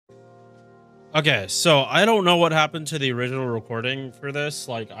Okay, so I don't know what happened to the original recording for this.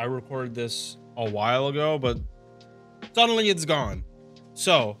 Like, I recorded this a while ago, but suddenly it's gone.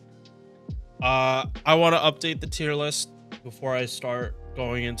 So, I want to update the tier list before I start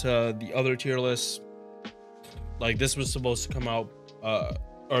going into the other tier lists. Like, this was supposed to come out,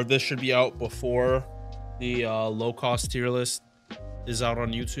 or this should be out before the low-cost tier list is out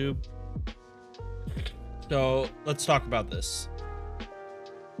on YouTube. So, let's talk about this.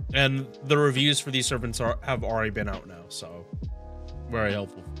 And the reviews for these servants have already been out now, so very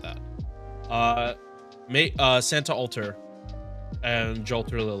helpful for that. Santa Alter and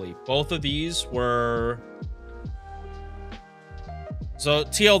Jalter Lily. Both of these were, so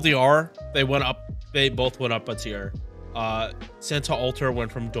TLDR, they both went up a tier. Santa Alter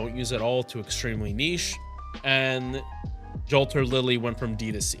went from don't use at all to extremely niche, and Jalter Lily went from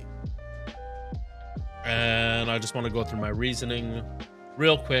D to C. And I just want to go through my reasoning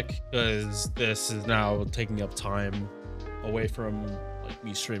real quick, because this is now taking up time away from like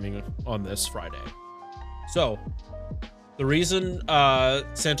me streaming on this Friday. So the reason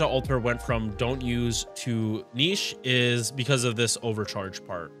Santa Alter went from don't use to niche is because of this overcharge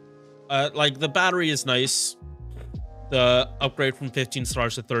part. Like, the battery is nice, the upgrade from 15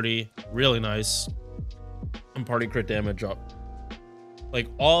 stars to 30 really nice, and party crit damage up. Like,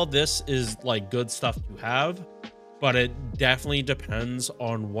 all this is like good stuff to have, but it definitely depends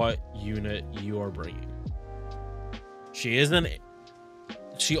on what unit you are bringing. She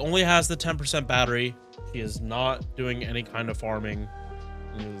only has the 10% battery. She is not doing any kind of farming.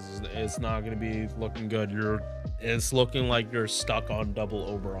 It's not going to be looking good. It's looking like you're stuck on double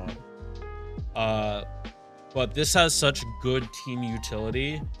Oberon. But this has such good team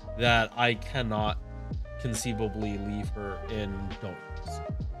utility that I cannot conceivably leave her in don't use.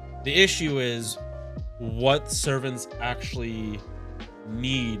 The issue is what servants actually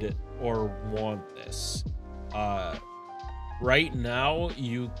need or want this. Right now,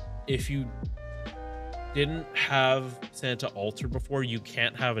 if you didn't have Santa Alter before, you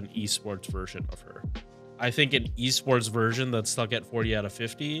can't have an esports version of her. I think an esports version that's stuck at 40 out of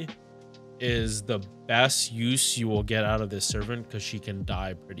 50 is the best use you will get out of this servant, because she can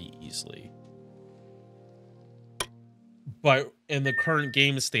die pretty easily. But in the current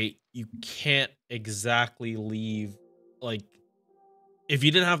game state, you can't exactly leave, like, if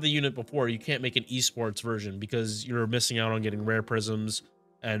you didn't have the unit before, you can't make an esports version because you're missing out on getting rare prisms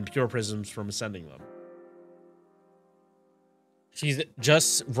and pure prisms from ascending them. She's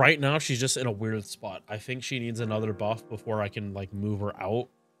just, right now, she's just in a weird spot. I think she needs another buff before I can like move her out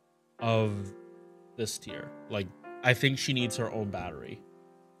of this tier. Like, I think she needs her own battery.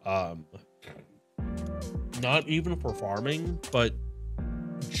 Not even for farming, but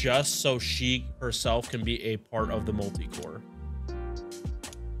just so she herself can be a part of the multi-core.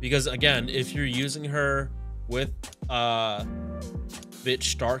 Because again, if you're using her with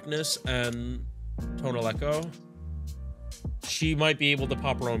Bitch Darkness and Tonal Echo, she might be able to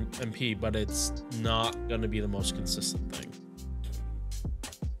pop her own MP, but it's not going to be the most consistent thing.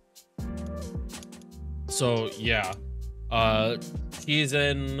 So yeah, she's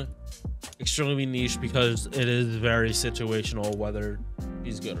in extremely niche because it is very situational whether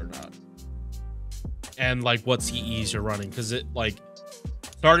he's good or not, and like what CEs you're running, because it, like,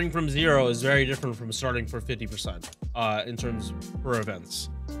 starting from 0 is very different from starting for 50% in terms for events.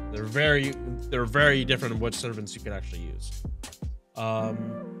 They're very different in which servants you can actually use. All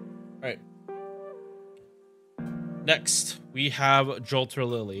right, next we have Jalter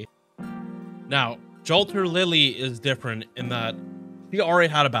Lily. Now Jalter Lily is different in that she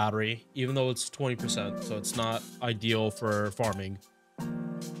already had a battery, even though it's 20%, so it's not ideal for farming.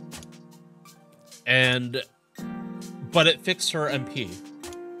 But it fixed her MP.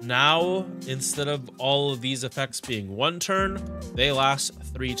 Now, instead of all of these effects being 1 turn, they last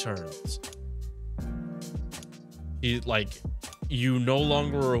 3 turns. You no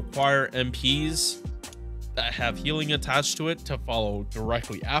longer require MPs that have healing attached to it to follow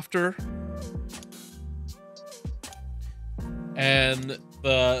directly after. And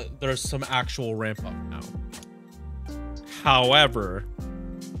there's some actual ramp up now. However,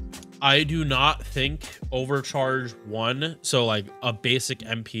 I do not think overcharge 1, so like a basic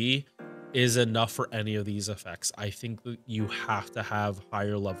MP, is enough for any of these effects. I think that you have to have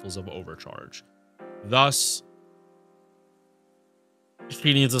higher levels of overcharge. Thus,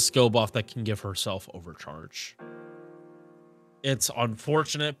 she needs a skill buff that can give herself overcharge. It's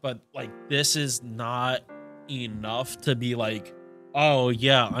unfortunate, but like, this is not enough to be like, oh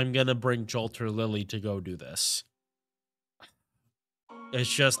yeah, I'm gonna bring Jalter Lily to go do this. It's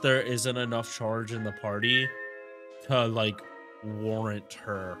just there isn't enough charge in the party to like warrant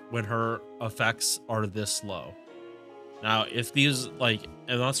her when her effects are this low. Now, if these like,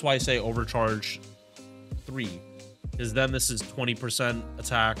 and that's why I say overcharge 3, because then this is 20%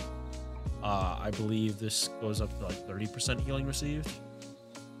 attack. I believe this goes up to like 30% healing received.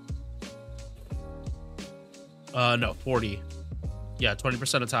 No, 40. Yeah,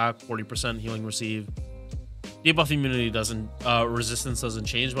 20% attack, 40% healing received. Debuff immunity doesn't, resistance doesn't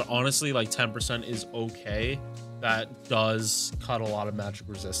change, but honestly, like 10% is okay. That does cut a lot of magic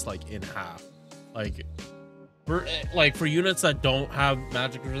resist like in half. For units that don't have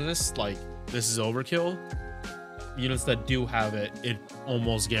magic resist, like this is overkill. Units that do have it, it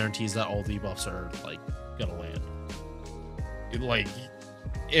almost guarantees that all debuffs are like gonna land.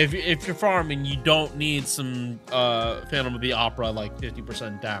 If you're farming, you don't need some Phantom of the Opera like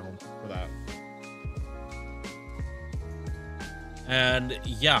 50% down for that. And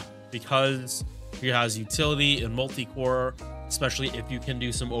yeah, because he has utility and multi-core, especially if you can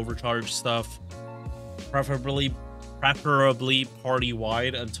do some overcharge stuff, preferably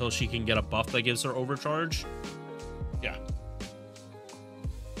party-wide until she can get a buff that gives her overcharge. Yeah.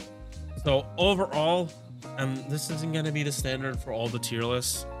 So overall, and this isn't going to be the standard for all the tier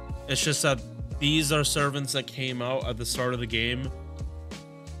lists, it's just that these are servants that came out at the start of the game,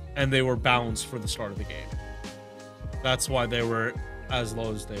 and they were balanced for the start of the game. That's why they were as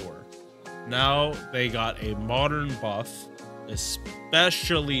low as they were. Now they got a modern buff,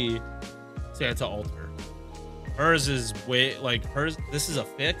 especially Santa Alter. Hers is way, like, hers, this is a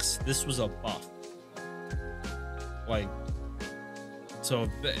fix, this was a buff. Like, so,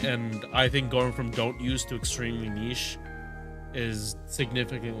 and I think going from don't use to extremely niche is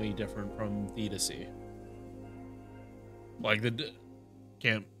significantly different from D to C. Like,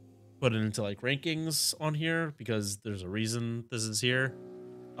 can't put it into like rankings on here because there's a reason this is here.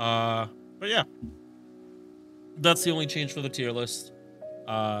 But yeah, that's the only change for the tier list.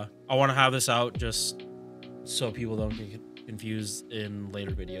 I want to have this out just so people don't get confused in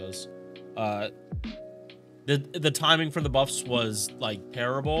later videos. The timing for the buffs was like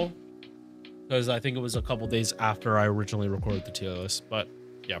terrible because I think it was a couple days after I originally recorded the tier list. But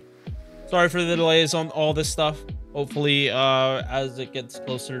yeah, sorry for the delays on all this stuff. Hopefully, as it gets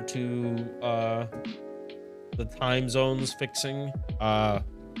closer to the time zones fixing,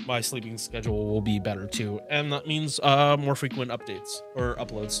 my sleeping schedule will be better too, and that means more frequent updates or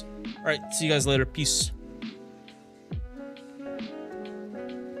uploads. All right, see you guys later. Peace.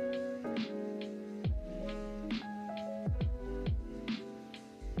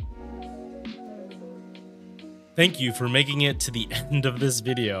 Thank you for making it to the end of this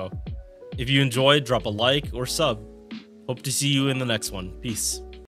video. If you enjoyed, drop a like or sub. Hope to see you in the next one. Peace.